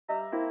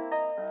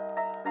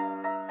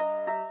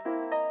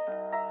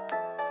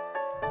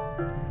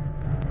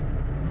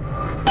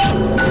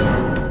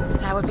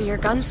That would be your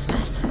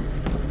gunsmith.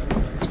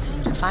 Who's sending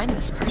you to find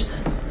this person?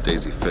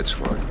 Daisy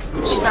Fitzroy.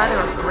 She's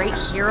either a great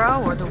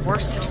hero or the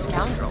worst of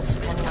scoundrels,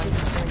 depending on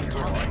who's doing the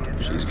telling.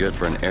 She's good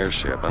for an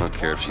airship. I don't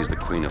care if she's the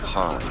Queen of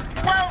Holland.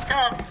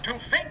 Welcome to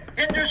Fink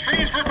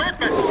Industries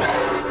Recruitment.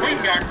 We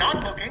are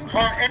not looking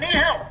for any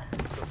help.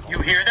 You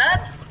hear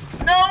that?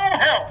 No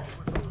help.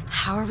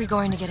 How are we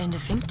going to get into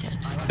Finkton?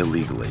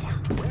 Illegally.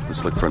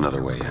 Let's look for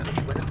another way in.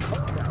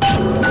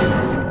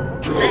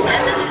 Fink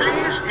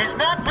Industries is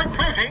not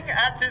recruiting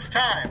at this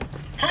time.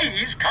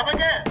 Please come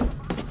again.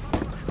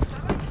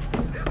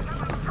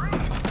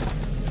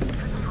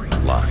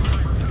 Locked.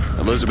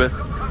 Elizabeth?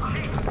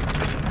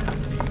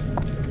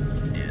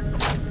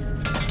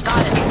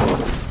 Got it.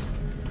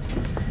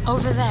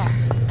 Over there,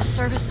 a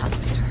service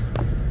elevator.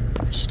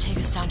 It should take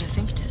us down to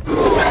Finkton.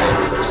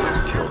 She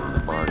was killed in the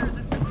bargain.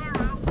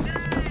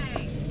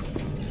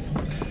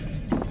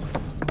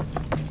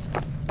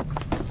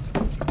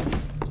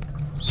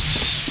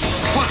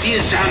 What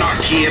is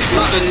anarchy if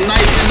not a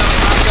knife in the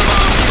back of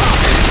our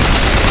pocket?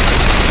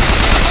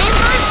 Aim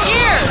first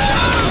gears!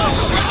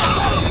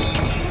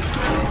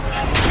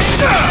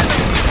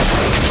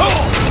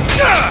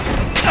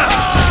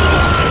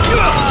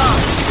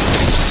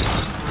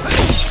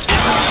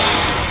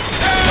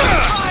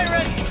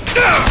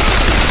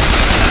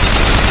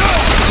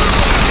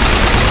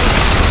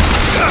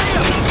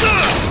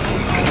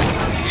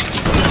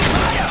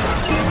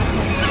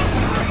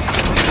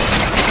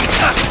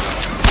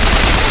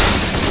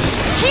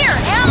 Here,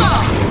 ammo!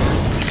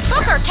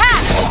 Booker,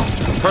 catch!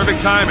 Perfect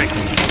timing.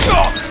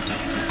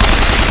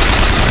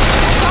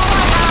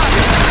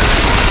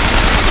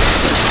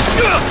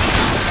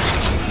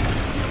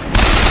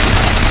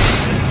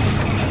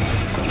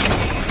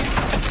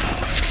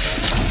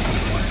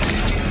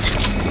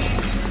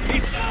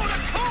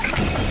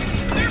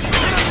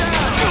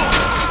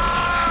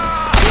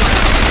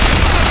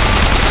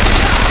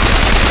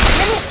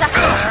 Give me a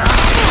second.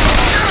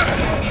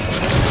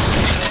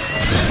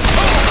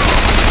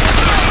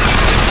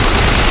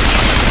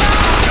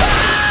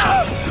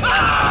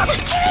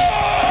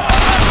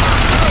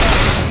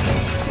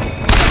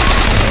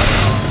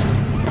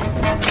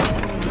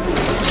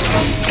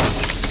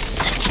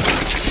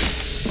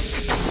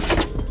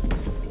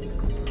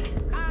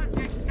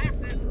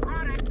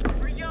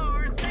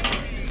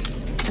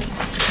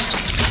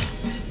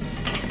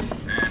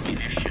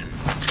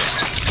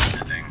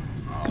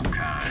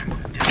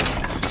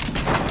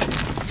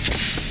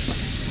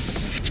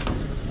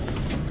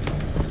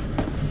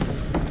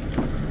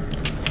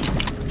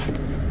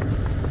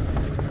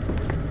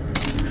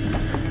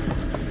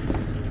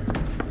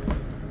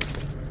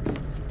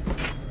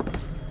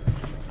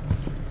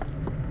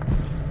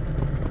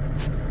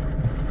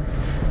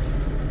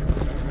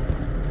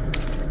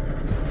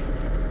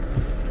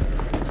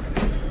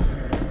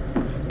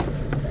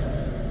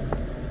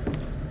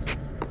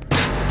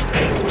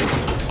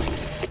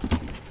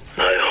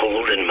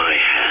 In my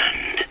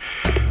hand,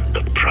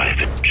 the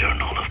private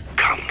journal of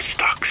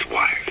Comstock's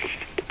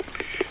wife.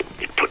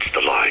 It puts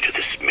the lie to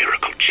this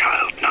miracle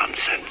child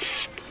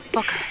nonsense.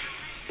 Booker,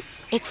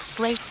 it's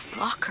Slate's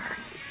locker.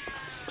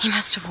 He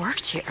must have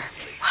worked here.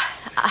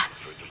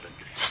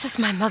 This is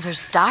my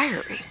mother's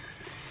diary.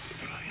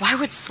 Why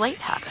would Slate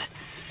have it?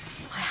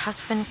 My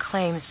husband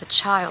claims the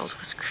child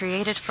was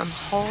created from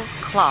whole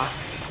cloth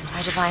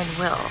by divine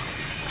will.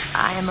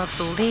 I am a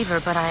believer,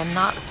 but I am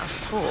not a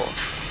fool.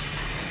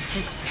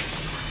 His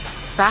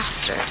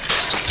bastard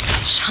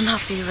shall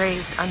not be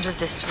raised under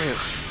this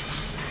roof.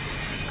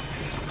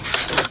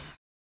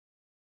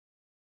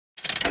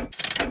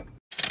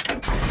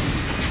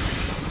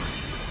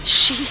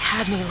 She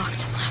had me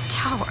locked in that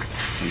tower.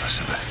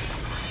 Elizabeth.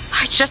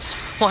 I just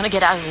want to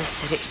get out of this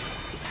city.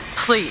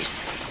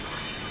 Please.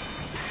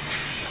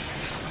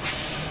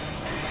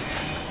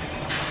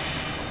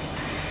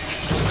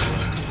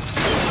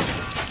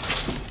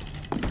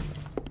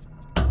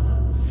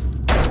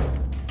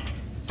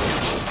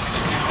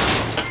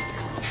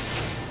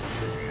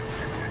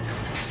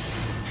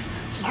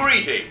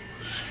 Greetings.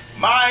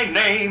 My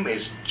name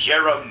is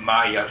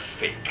Jeremiah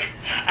Fink,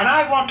 and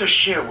I want to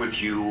share with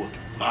you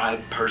my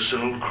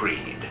personal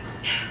creed.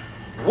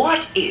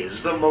 What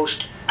is the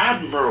most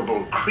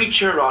admirable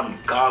creature on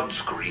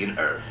God's green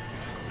earth?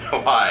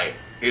 Why,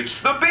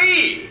 it's the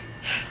bee.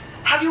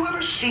 Have you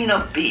ever seen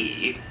a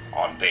bee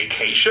on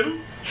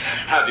vacation?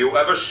 Have you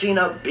ever seen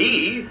a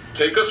bee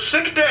take a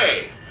sick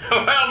day?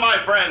 Well,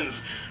 my friends,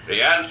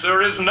 the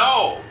answer is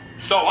no.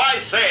 So I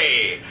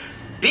say,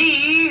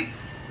 be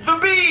the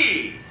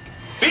bee.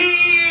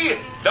 Be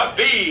the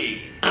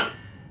bee.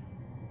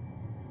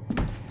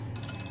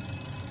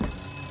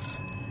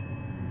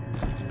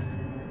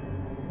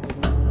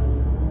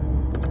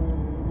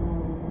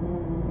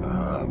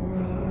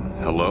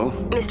 Hello?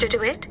 Mr.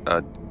 DeWitt?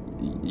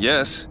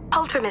 Yes?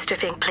 Hold for Mr.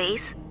 Fink,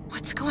 please.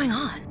 What's going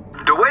on?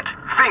 DeWitt,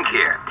 Fink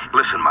here.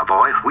 Listen, my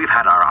boy, we've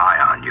had our eye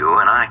on you,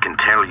 and I can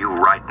tell you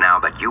right now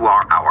that you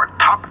are our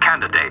top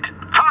candidate.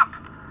 Top!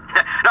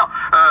 Now,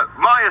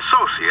 my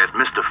associate,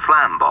 Mr.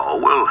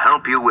 Flambeau, will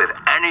help you with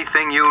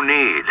anything you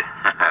need.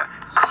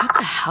 What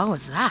the hell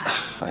was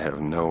that? I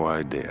have no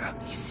idea.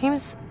 He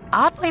seems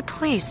oddly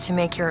pleased to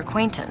make your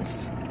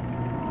acquaintance.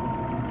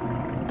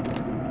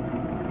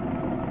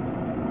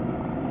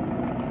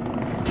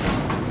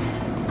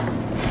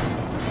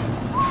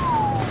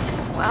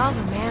 Well,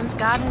 the man's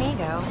got an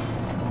ego.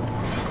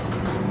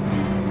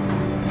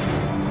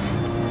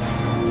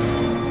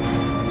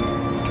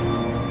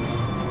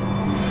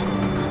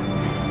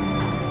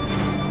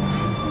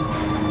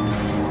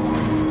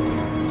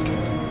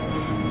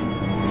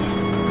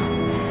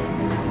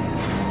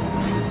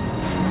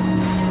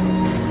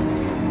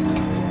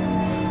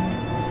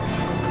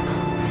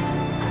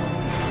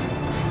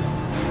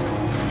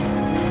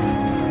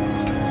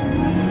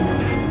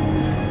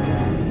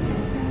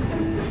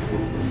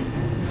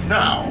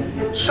 Now,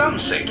 some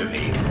say to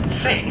me,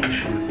 Fink,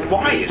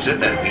 why is it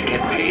that we get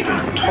paid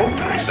in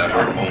tokens that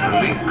are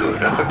only good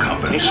at the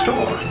company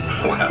store?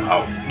 Well,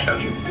 I'll tell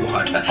you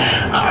what,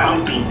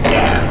 I'll be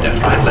damned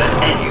if I let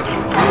any of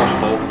you poor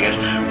folk get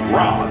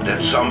robbed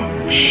at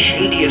some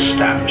shady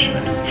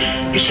establishment.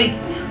 You see,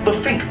 the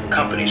Fink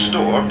Company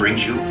store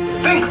brings you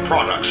Fink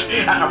products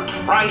at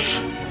a price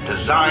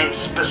designed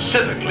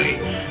specifically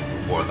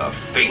for the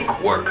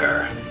Fink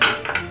worker.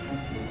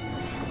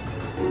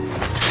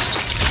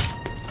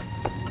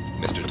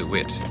 Mr.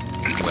 DeWitt,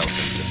 welcome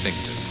to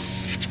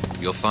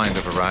Finkton. You'll find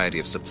a variety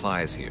of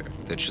supplies here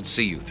that should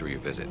see you through your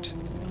visit.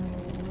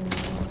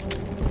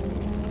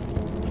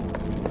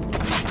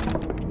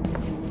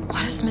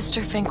 What does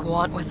Mr. Fink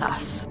want with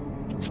us?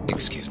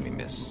 Excuse me,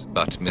 miss,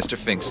 but Mr.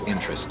 Fink's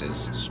interest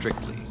is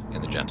strictly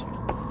in the gentleman.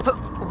 But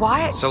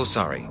why? So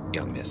sorry,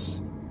 young miss,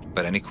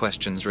 but any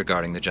questions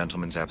regarding the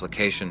gentleman's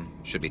application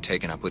should be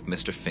taken up with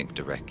Mr. Fink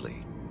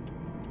directly.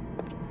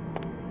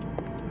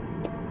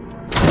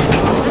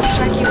 Does this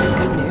strike you as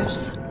good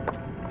news?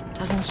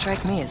 Doesn't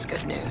strike me as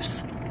good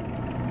news.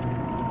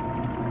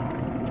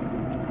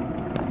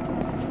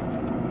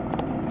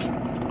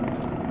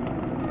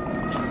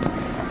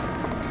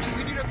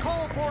 We need a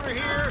coal porter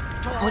here.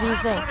 What do you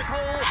think?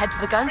 Head to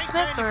the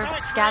gunsmith or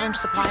scavenge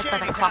supplies by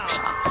the clock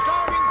shop?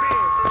 Starting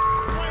bid.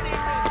 20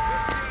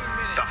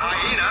 The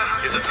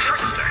hyena is a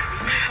trickster.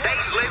 They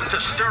live to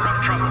stir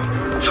up trouble.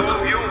 So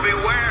you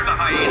beware the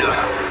hyena.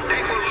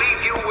 They will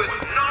leave you with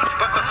naught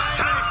but the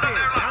sound of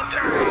their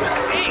laughter.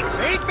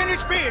 8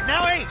 minutes bid.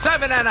 Now 8.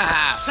 7.5.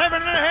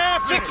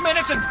 7.5. 6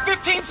 minutes and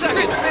 15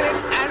 seconds. 6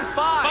 minutes and 5.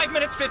 5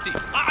 minutes 50.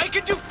 I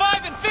can do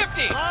 5 and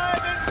 50.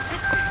 5 and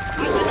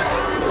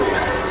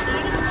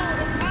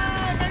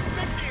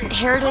 50.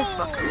 Here it is,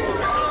 Booker.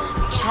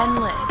 Chen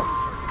Lin,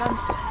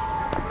 gunsmith.